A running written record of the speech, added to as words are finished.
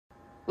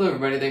Hello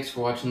everybody, thanks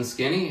for watching the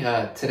Skinny.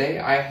 Today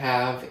I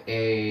have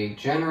a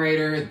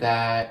generator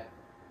that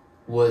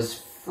was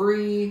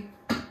free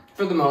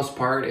for the most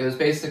part. It was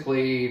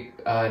basically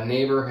a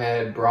neighbor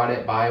had brought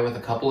it by with a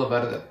couple of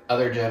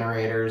other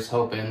generators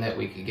hoping that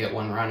we could get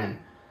one running.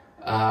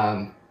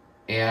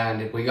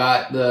 And we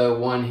got the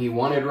one he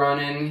wanted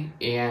running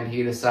and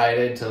he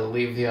decided to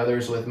leave the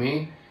others with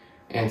me.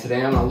 And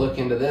today I'm going to look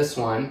into this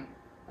one.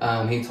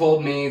 He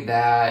told me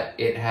that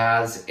it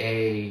has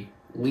a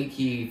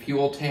leaky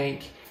fuel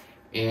tank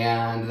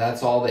and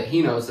that's all that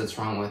he knows that's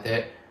wrong with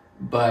it.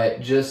 But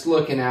just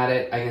looking at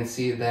it, I can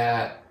see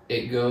that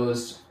it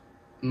goes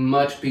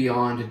much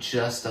beyond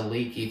just a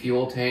leaky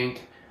fuel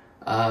tank.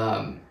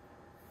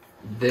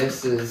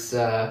 This is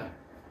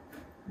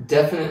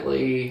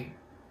definitely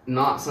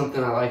not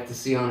something I like to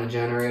see on a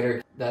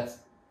generator. That's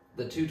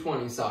the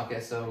 220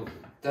 socket, so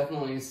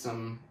definitely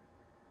some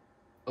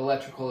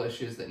electrical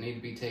issues that need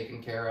to be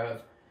taken care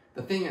of.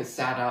 The thing is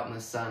sat out in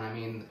the sun. I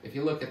mean, if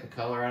you look at the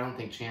color, I don't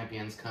think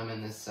Champions come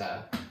in this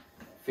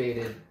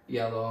faded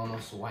yellow,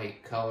 almost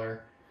white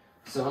color.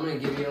 So I'm going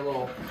to give you a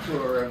little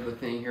tour of the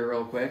thing here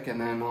real quick,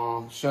 and then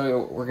I'll show you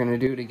what we're going to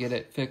do to get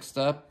it fixed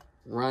up,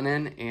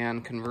 running,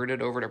 and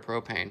converted over to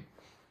propane.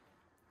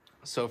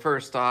 So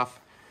first off,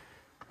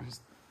 there's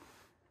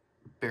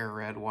bare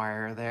red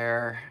wire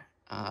there,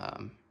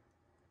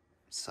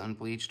 sun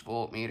bleached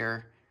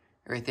voltmeter.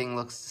 Everything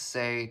looks to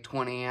say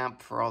 20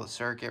 amp for all the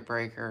circuit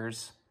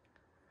breakers.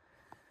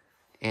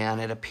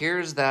 And it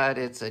appears that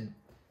it's a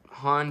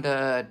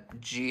Honda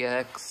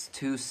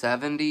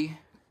Gx270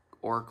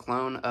 or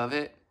clone of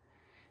it.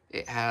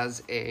 It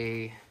has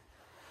a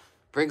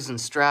Briggs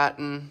 &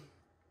 Stratton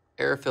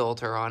air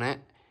filter on it.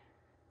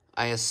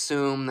 I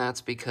assume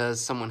that's because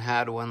someone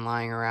had one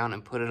lying around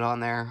and put it on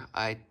there.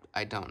 I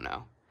don't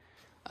know.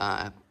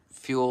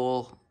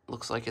 Fuel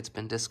looks like it's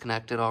been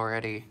disconnected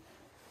already.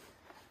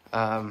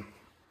 The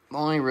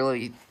only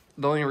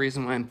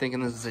reason why I'm thinking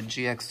this is a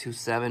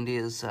Gx270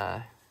 is,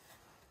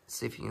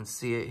 see if you can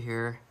see it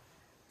here.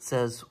 It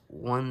says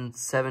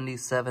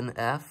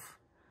 177F,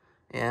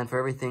 and for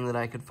everything that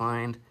I could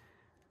find,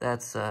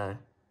 that's a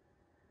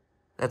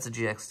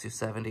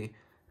Gx270.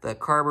 The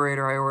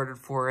carburetor I ordered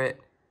for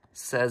it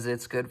says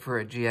it's good for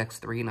a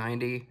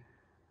Gx390.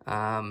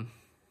 I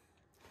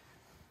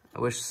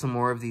wish some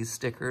more of these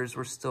stickers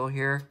were still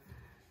here,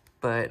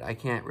 but I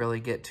can't really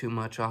get too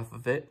much off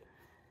of it.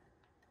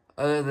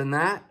 Other than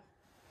that,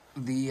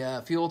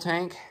 the fuel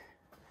tank,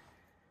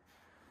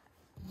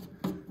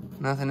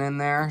 nothing in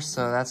there,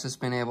 so that's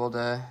just been able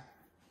to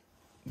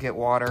get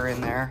water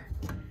in there.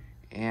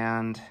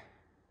 And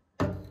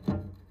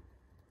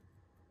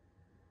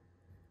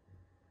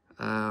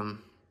I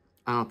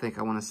don't think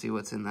I want to see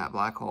what's in that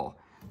black hole.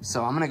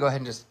 So I'm going to go ahead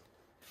and just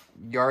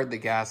yard the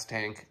gas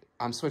tank.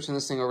 I'm switching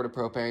this thing over to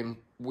propane.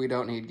 We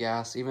don't need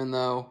gas, even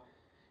though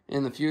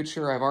in the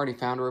future I've already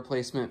found a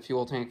replacement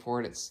fuel tank for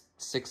it. It's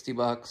 60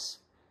 bucks.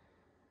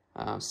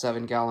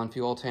 7-gallon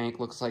fuel tank.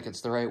 Looks like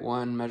it's the right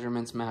one.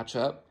 Measurements match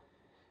up.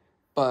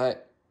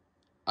 But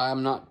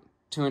I'm not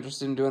too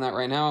interested in doing that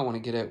right now. I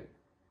want to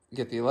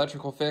get the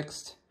electrical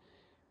fixed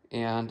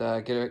and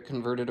get it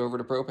converted over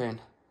to propane.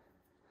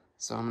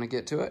 So I'm going to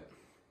get to it.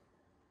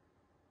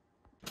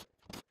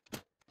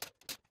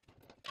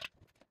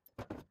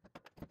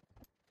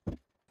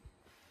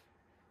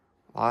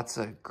 Lots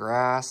of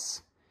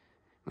grass.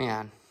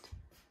 Man,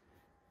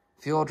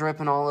 fuel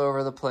dripping all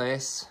over the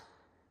place.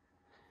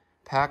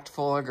 Packed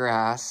full of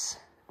grass.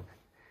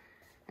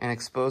 And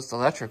exposed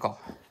electrical.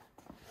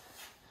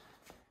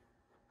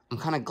 I'm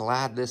kind of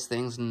glad this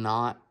thing's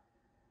not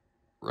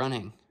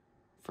running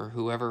for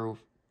whoever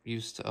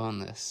used to own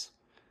this.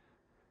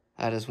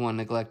 That is one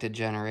neglected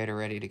generator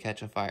ready to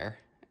catch a fire.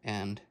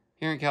 And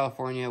here in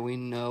California, we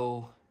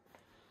know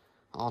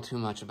all too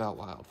much about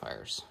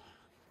wildfires.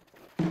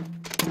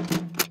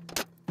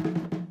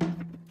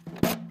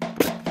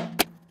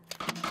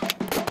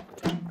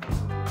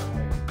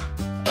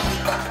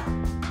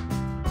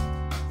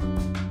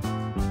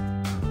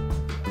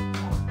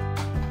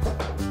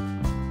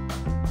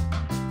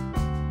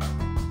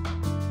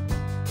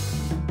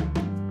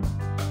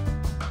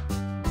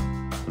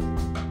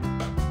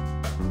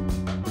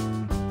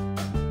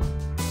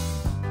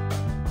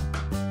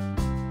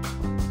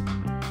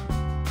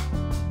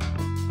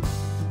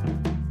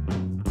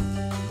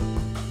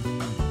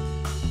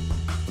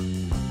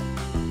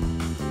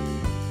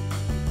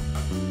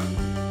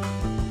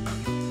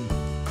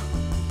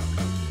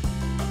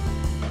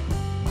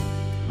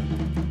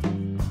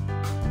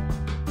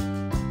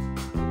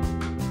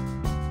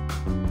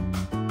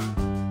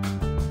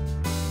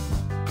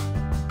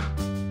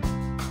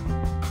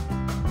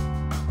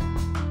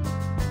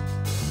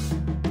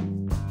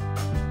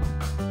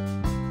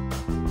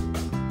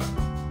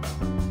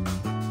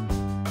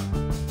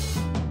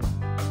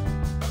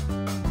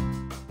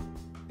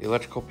 The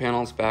electrical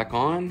panel's back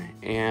on,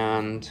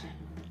 and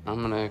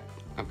I've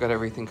got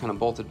everything kind of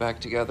bolted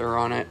back together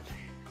on it.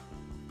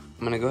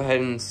 I'm gonna go ahead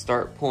and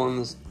start pulling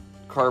this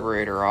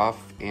carburetor off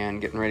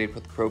and getting ready to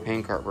put the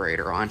propane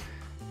carburetor on.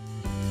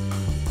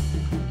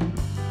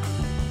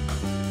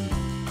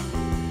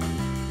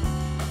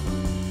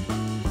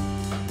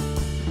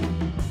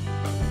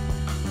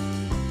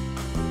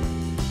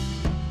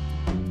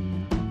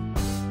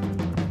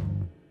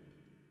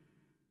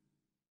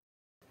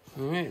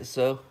 Alright,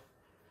 so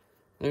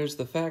there's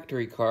the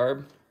factory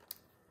carb.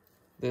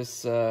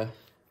 This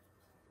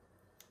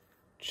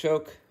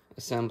choke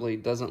assembly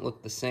doesn't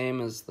look the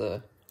same as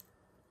the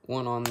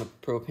one on the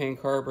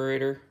propane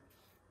carburetor.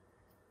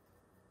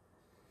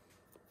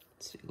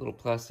 Let's see, a little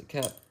plastic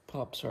cap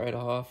pops right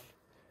off.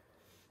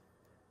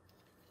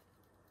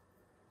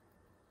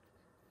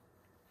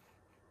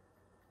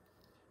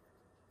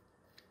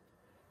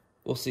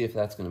 We'll see if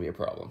that's going to be a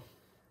problem.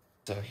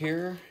 So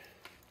here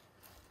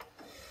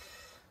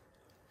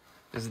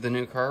is the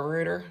new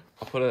carburetor.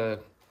 I'll put a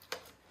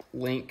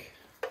link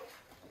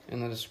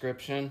in the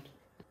description.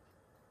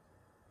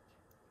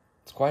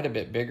 It's quite a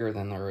bit bigger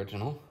than the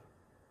original.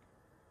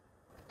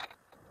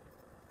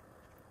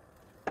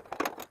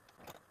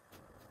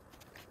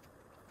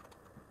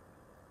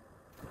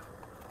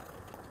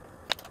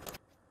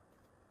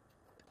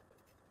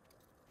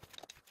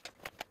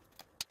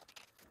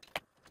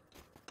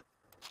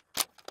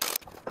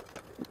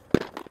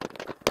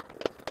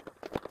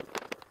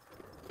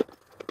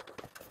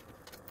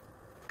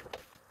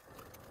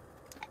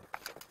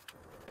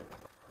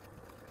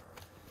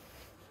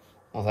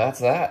 Well, that's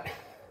that.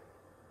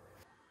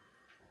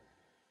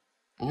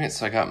 Alright,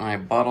 so I got my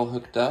bottle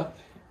hooked up,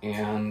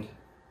 and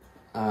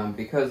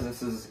because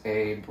this is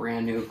a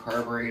brand new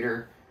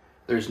carburetor,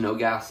 there's no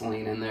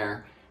gasoline in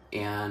there,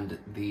 and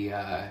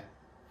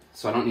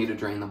so I don't need to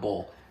drain the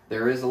bowl.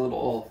 There is a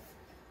little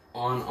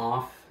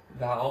on-off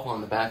valve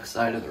on the back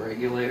side of the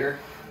regulator,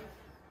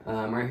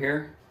 right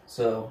here.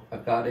 So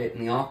I've got it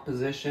in the off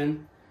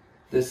position.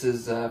 This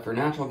is for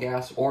natural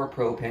gas or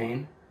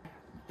propane.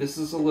 This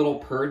is a little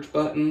purge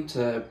button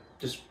to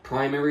just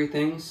prime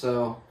everything,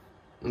 so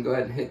I'm gonna go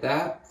ahead and hit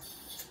that.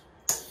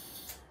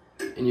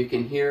 And you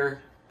can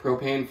hear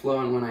propane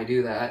flowing when I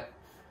do that.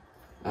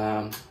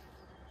 I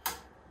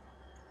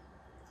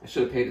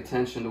should have paid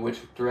attention to which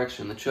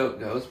direction the choke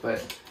goes,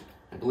 but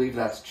I believe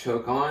that's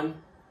choke on.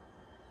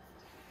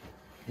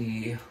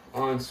 The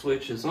on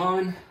switch is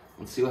on.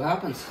 Let's see what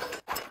happens.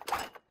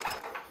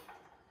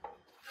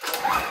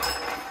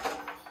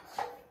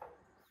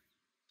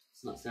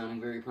 It's not sounding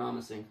very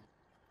promising.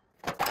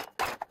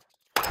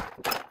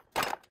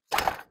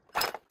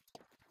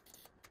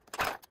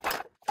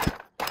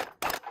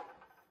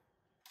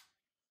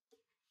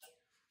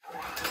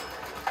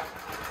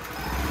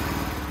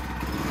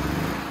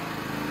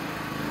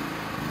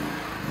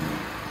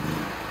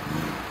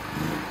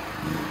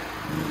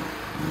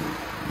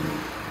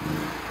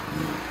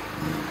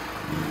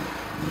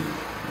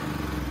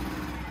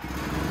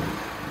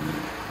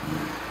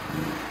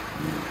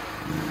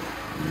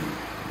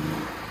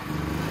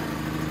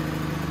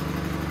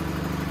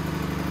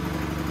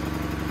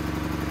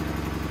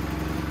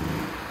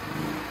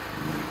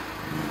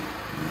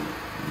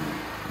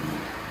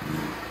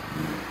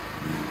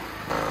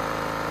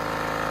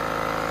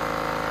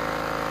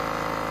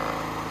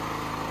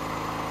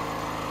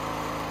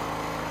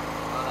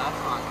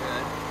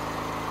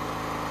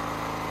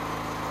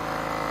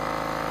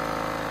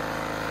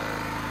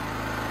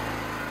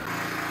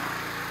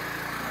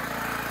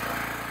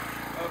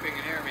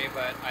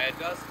 But I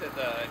adjusted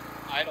the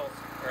idle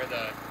or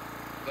the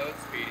load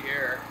speed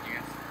here. You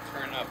can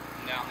turn up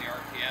and down the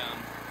RPM.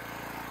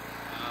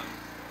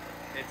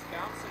 It's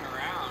bouncing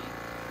around,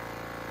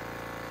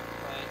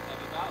 but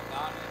I've about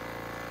got it.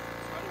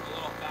 It's running a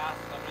little fast,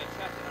 so I'm going to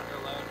check it under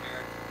load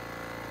here.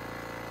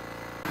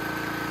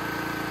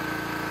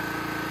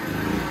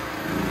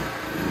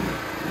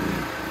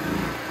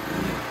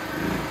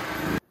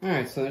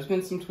 Alright, so there's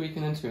been some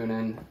tweaking and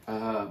tuning.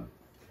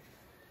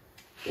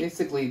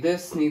 Basically,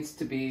 this needs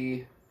to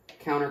be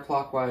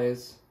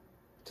counterclockwise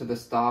to the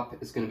stop.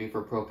 Is going to be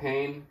for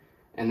propane,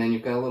 and then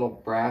you've got a little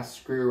brass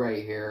screw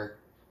right here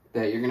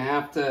that you're going to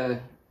have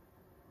to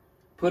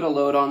put a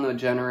load on the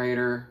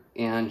generator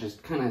and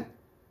just kind of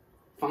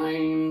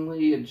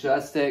finely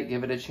adjust it,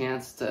 give it a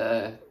chance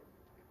to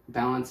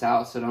balance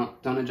out, so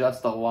don't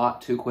adjust a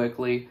lot too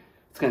quickly.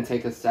 It's going to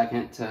take a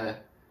second to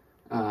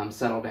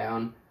settle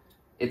down.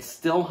 It's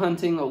still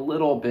hunting a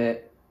little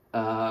bit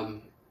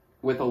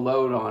with a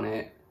load on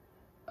it.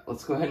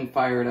 Let's go ahead and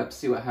fire it up,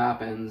 see what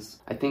happens.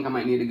 I think I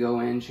might need to go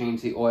in,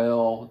 change the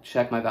oil,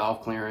 check my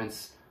valve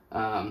clearance,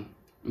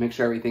 make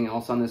sure everything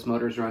else on this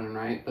motor is running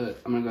right,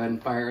 but I'm gonna go ahead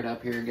and fire it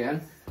up here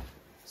again.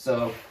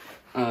 So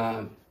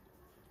I'm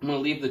gonna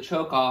leave the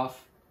choke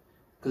off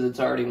because it's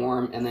already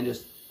warm, and then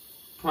just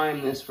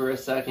prime this for a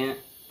second,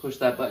 push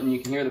that button. You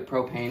can hear the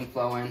propane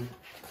flowing.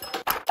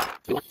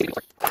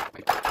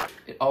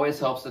 It always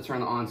helps to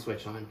turn the on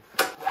switch on.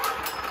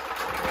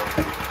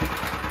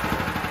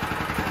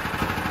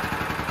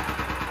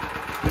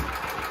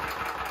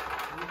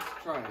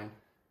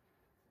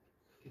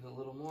 Give it a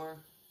little more.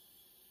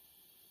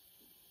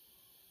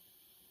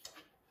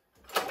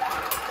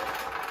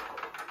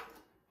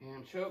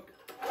 And choke.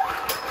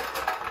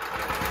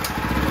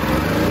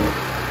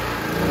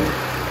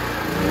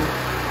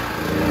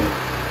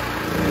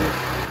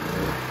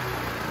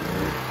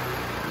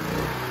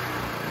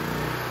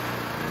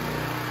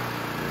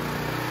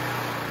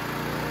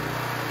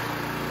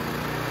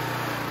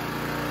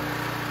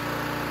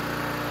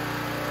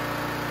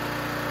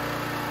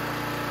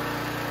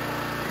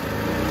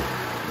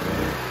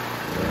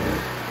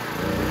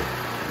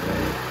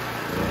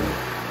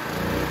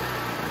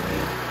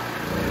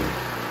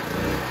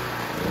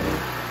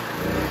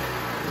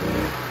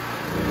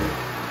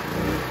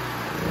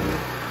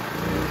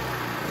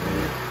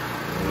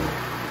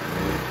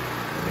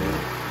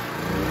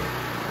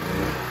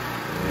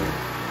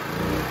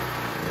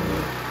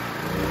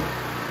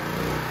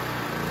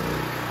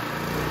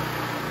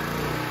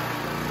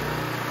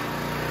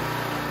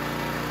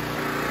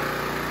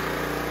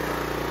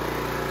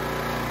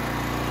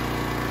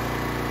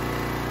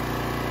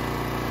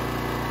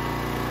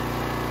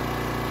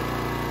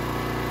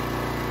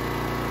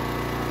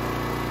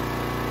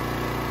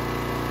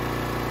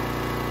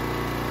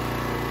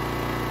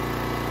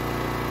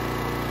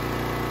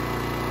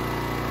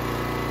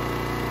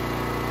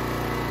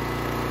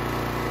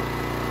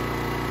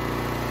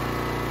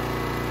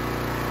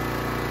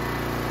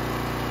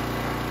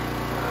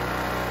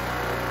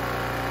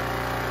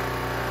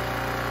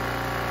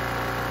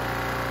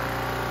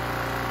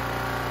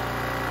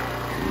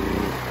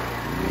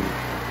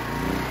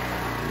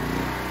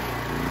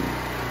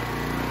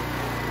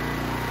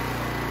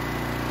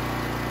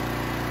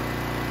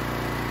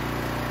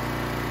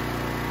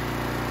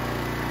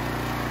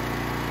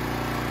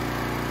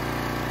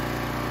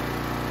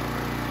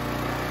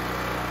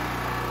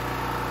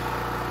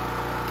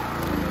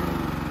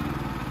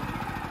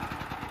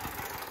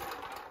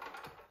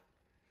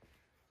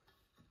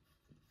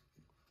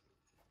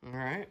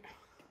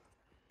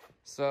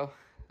 So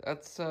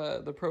that's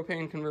the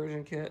propane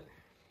conversion kit.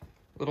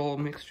 Little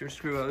mixture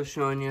screw I was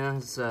showing you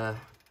is right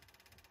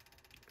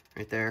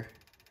there.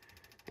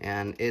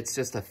 And it's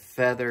just a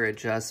feather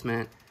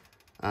adjustment.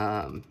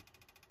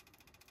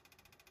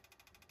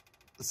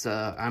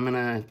 So I'm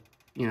gonna,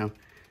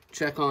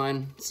 check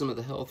on some of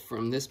the health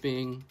from this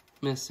being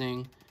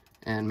missing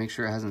and make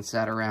sure it hasn't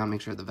sat around,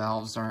 make sure the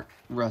valves aren't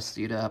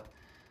rustied up.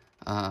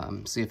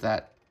 See if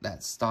that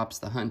stops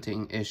the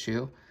hunting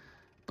issue.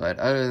 But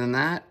other than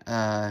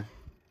that,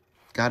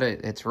 got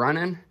it, it's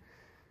running.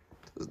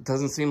 It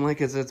doesn't seem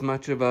like it's as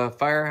much of a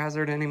fire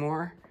hazard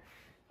anymore.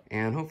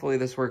 And hopefully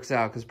this works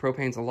out, because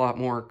propane's a lot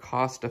more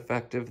cost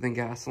effective than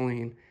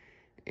gasoline.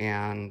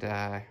 And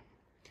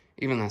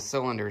even the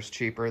cylinder is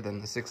cheaper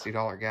than the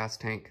 $60 gas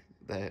tank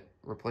that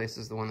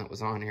replaces the one that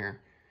was on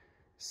here.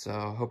 So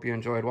hope you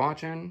enjoyed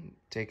watching.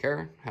 Take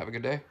care. Have a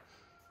good day.